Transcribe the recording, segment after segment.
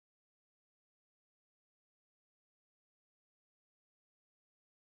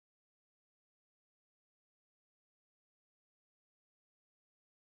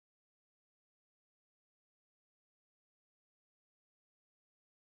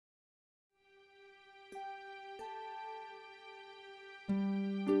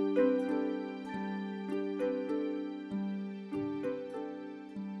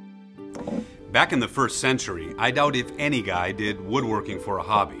Back in the first century, I doubt if any guy did woodworking for a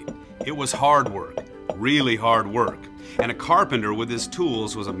hobby. It was hard work, really hard work, and a carpenter with his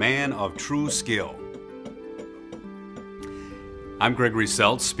tools was a man of true skill. I'm Gregory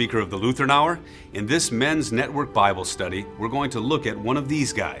Seltz, speaker of the Lutheran Hour. In this Men's Network Bible study, we're going to look at one of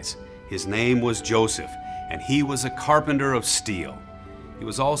these guys. His name was Joseph, and he was a carpenter of steel. He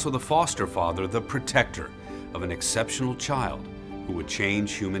was also the foster father, the protector of an exceptional child who would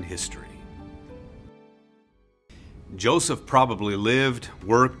change human history. Joseph probably lived,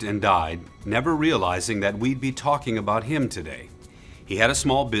 worked, and died, never realizing that we'd be talking about him today. He had a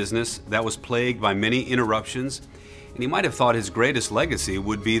small business that was plagued by many interruptions, and he might have thought his greatest legacy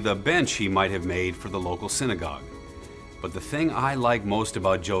would be the bench he might have made for the local synagogue. But the thing I like most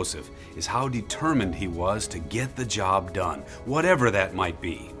about Joseph is how determined he was to get the job done, whatever that might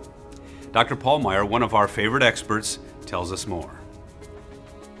be. Dr. Paul Maier, one of our favorite experts, tells us more.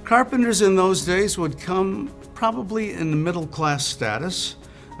 Carpenters in those days would come probably in the middle-class status.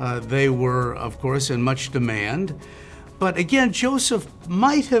 They were, of course, in much demand. But again, Joseph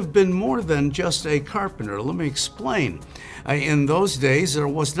might have been more than just a carpenter. Let me explain. In those days, there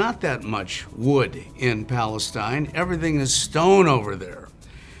was not that much wood in Palestine. Everything is stone over there.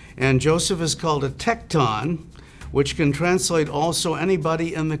 And Joseph is called a tekton, which can translate also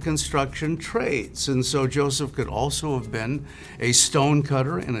anybody in the construction trades. And so Joseph could also have been a stone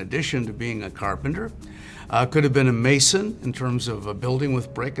cutter in addition to being a carpenter. Could have been a mason in terms of a building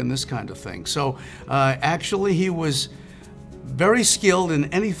with brick and this kind of thing. So actually he was very skilled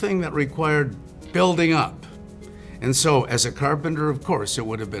in anything that required building up. And so as a carpenter, of course, it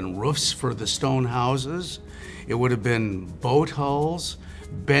would have been roofs for the stone houses. It would have been boat hulls,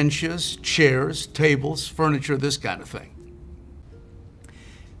 benches, chairs, tables, furniture, this kind of thing.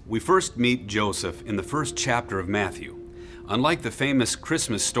 We first meet Joseph in the first chapter of Matthew. Unlike the famous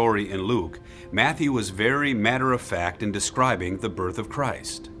Christmas story in Luke, Matthew was very matter-of-fact in describing the birth of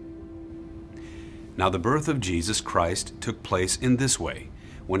Christ. Now, the birth of Jesus Christ took place in this way,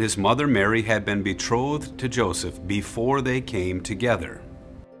 when his mother Mary had been betrothed to Joseph before they came together.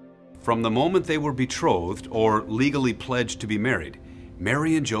 From the moment they were betrothed, or legally pledged to be married,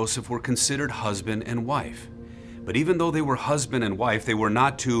 Mary and Joseph were considered husband and wife. But even though they were husband and wife, they were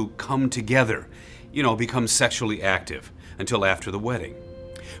not to come together, become sexually active, until after the wedding.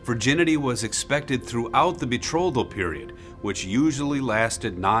 Virginity was expected throughout the betrothal period, which usually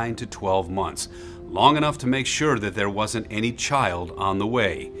lasted 9 to 12 months, long enough to make sure that there wasn't any child on the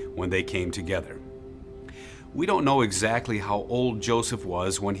way when they came together. We don't know exactly how old Joseph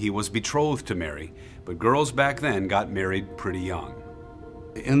was when he was betrothed to Mary, but girls back then got married pretty young.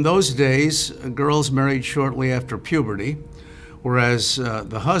 In those days, girls married shortly after puberty, whereas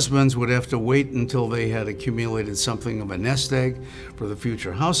the husbands would have to wait until they had accumulated something of a nest egg for the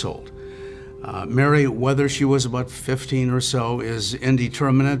future household. Mary, whether she was about 15 or so, is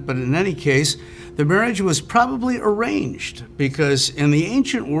indeterminate, but in any case, the marriage was probably arranged because in the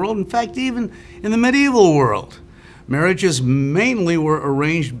ancient world, in fact, even in the medieval world, marriages mainly were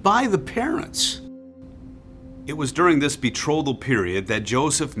arranged by the parents. It was during this betrothal period that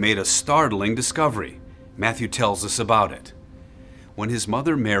Joseph made a startling discovery. Matthew tells us about it. When his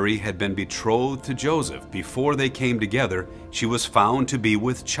mother Mary had been betrothed to Joseph before they came together, she was found to be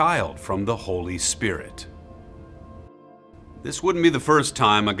with child from the Holy Spirit. This wouldn't be the first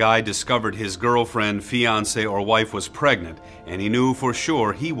time a guy discovered his girlfriend, fiance, or wife was pregnant, and he knew for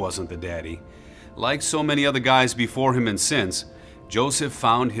sure he wasn't the daddy. Like so many other guys before him and since, Joseph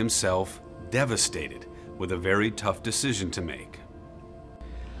found himself devastated with a very tough decision to make.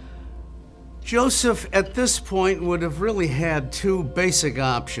 Joseph, at this point, would have really had two basic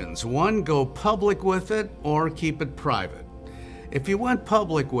options. One, go public with it, or keep it private. If he went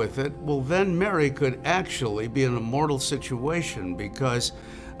public with it, well, then Mary could actually be in a mortal situation because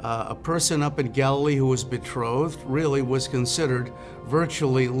a person up in Galilee who was betrothed really was considered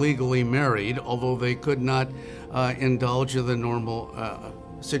virtually legally married, although they could not indulge in the normal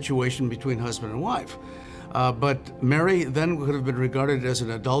situation between husband and wife. But Mary then would have been regarded as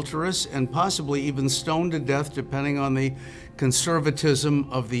an adulteress and possibly even stoned to death, depending on the conservatism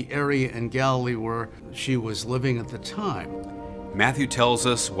of the area in Galilee where she was living at the time. Matthew tells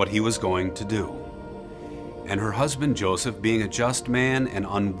us what he was going to do. And her husband Joseph, being a just man and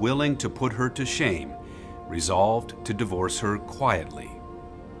unwilling to put her to shame, resolved to divorce her quietly.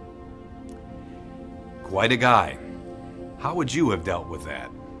 Quite a guy. How would you have dealt with that?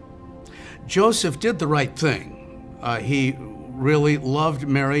 Joseph did the right thing. He really loved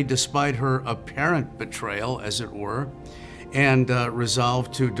Mary despite her apparent betrayal, as it were, and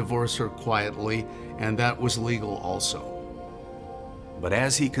resolved to divorce her quietly, and that was legal also. But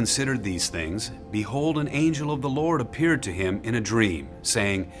as he considered these things, behold, an angel of the Lord appeared to him in a dream,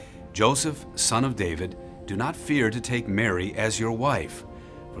 saying, Joseph, son of David, do not fear to take Mary as your wife,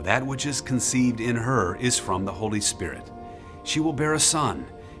 for that which is conceived in her is from the Holy Spirit. She will bear a son,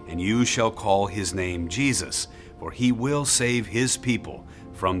 and you shall call his name Jesus, for he will save his people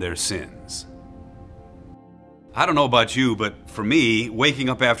from their sins. I don't know about you, but for me, waking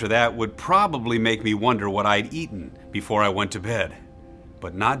up after that would probably make me wonder what I'd eaten before I went to bed.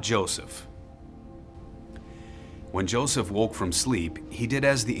 But not Joseph. When Joseph woke from sleep, he did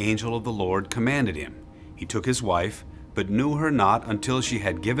as the angel of the Lord commanded him. He took his wife, but knew her not until she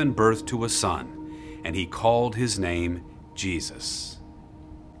had given birth to a son, and he called his name Jesus.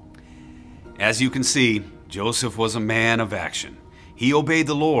 As you can see, Joseph was a man of action. He obeyed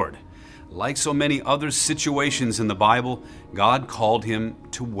the Lord. Like so many other situations in the Bible, God called him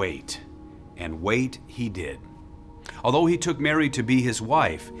to wait, and wait he did. Although he took Mary to be his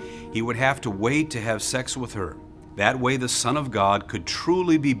wife, he would have to wait to have sex with her. That way the Son of God could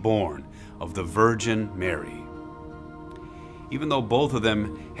truly be born of the Virgin Mary. Even though both of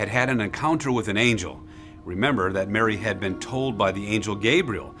them had had an encounter with an angel, remember that Mary had been told by the angel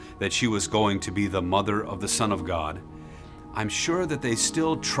Gabriel that she was going to be the mother of the Son of God, I'm sure that they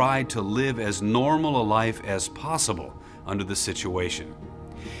still tried to live as normal a life as possible under the situation.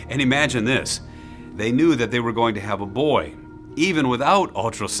 And imagine this. They knew that they were going to have a boy, even without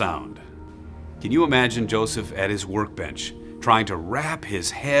ultrasound. Can you imagine Joseph at his workbench, trying to wrap his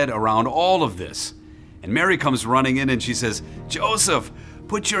head around all of this? And Mary comes running in and she says, Joseph,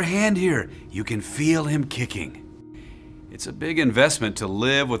 put your hand here. You can feel him kicking. It's a big investment to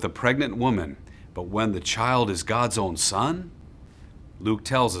live with a pregnant woman, but when the child is God's own son? Luke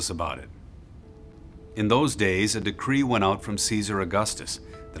tells us about it. In those days, a decree went out from Caesar Augustus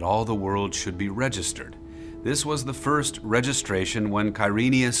that all the world should be registered. This was the first registration when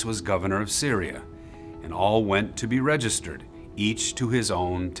Quirinius was governor of Syria, and all went to be registered, each to his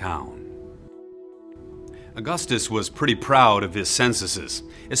own town. Augustus was pretty proud of his censuses,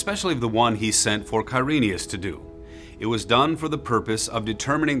 especially of the one he sent for Quirinius to do. It was done for the purpose of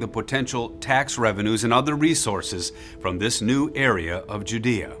determining the potential tax revenues and other resources from this new area of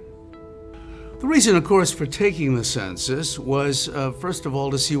Judea. The reason, of course, for taking the census was, first of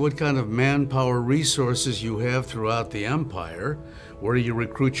all, to see what kind of manpower resources you have throughout the empire, where you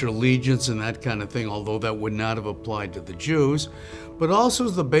recruit your legions and that kind of thing, although that would not have applied to the Jews, but also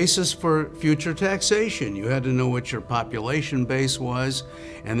as the basis for future taxation. You had to know what your population base was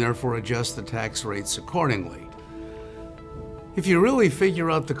and therefore adjust the tax rates accordingly. If you really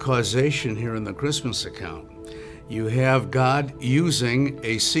figure out the causation here in the Christmas account, you have God using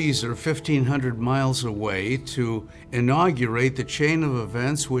a Caesar 1,500 miles away to inaugurate the chain of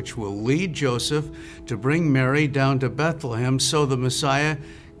events which will lead Joseph to bring Mary down to Bethlehem so the Messiah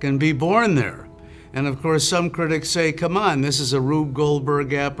can be born there. And of course, some critics say, come on, this is a Rube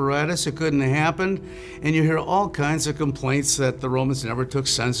Goldberg apparatus, it couldn't have happened. And you hear all kinds of complaints that the Romans never took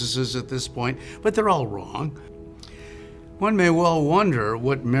censuses at this point, but they're all wrong. One may well wonder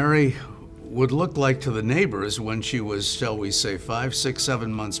what Mary would look like to the neighbors when she was, shall we say, 5, 6,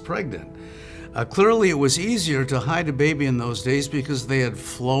 7 months pregnant. Clearly it was easier to hide a baby in those days because they had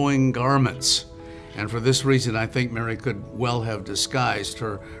flowing garments. And for this reason, I think Mary could well have disguised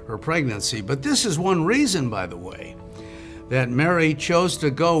her pregnancy. But this is one reason, by the way, that Mary chose to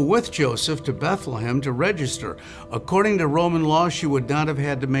go with Joseph to Bethlehem to register. According to Roman law, she would not have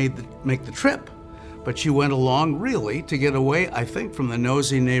had to make the trip. But she went along, really, to get away, I think, from the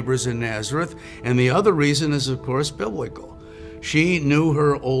nosy neighbors in Nazareth. And the other reason is, of course, biblical. She knew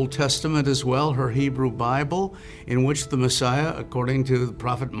her Old Testament as well, her Hebrew Bible, in which the Messiah, according to the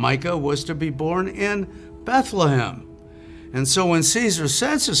prophet Micah, was to be born in Bethlehem. And so when Caesar's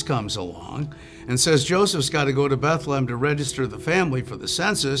census comes along and says Joseph's got to go to Bethlehem to register the family for the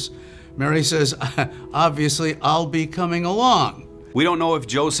census, Mary says, obviously, I'll be coming along. We don't know if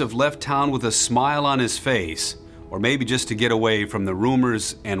Joseph left town with a smile on his face, or maybe just to get away from the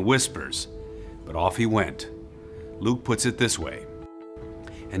rumors and whispers, but off he went. Luke puts it this way,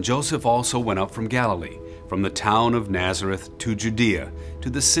 and Joseph also went up from Galilee, from the town of Nazareth to Judea, to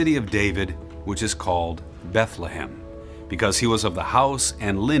the city of David, which is called Bethlehem, because he was of the house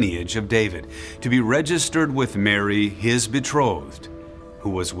and lineage of David, to be registered with Mary, his betrothed, who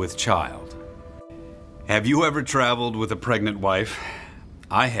was with child. Have you ever traveled with a pregnant wife?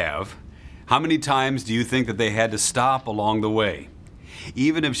 I have. How many times do you think that they had to stop along the way?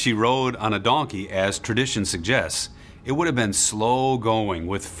 Even if she rode on a donkey, as tradition suggests, it would have been slow going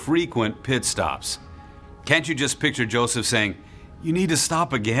with frequent pit stops. Can't you just picture Joseph saying, "You need to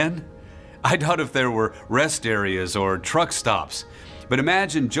stop again?" I doubt if there were rest areas or truck stops. But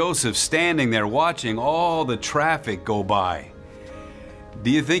imagine Joseph standing there watching all the traffic go by. Do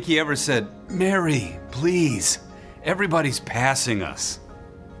you think he ever said, "Mary, please, everybody's passing us"?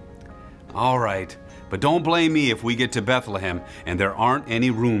 All right, but don't blame me if we get to Bethlehem and there aren't any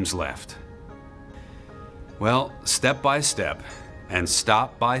rooms left. Well, step by step and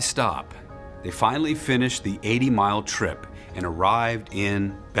stop by stop, they finally finished the 80-mile trip and arrived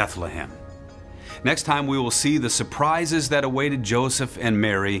in Bethlehem. Next time we will see the surprises that awaited Joseph and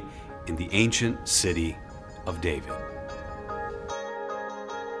Mary in the ancient city of David.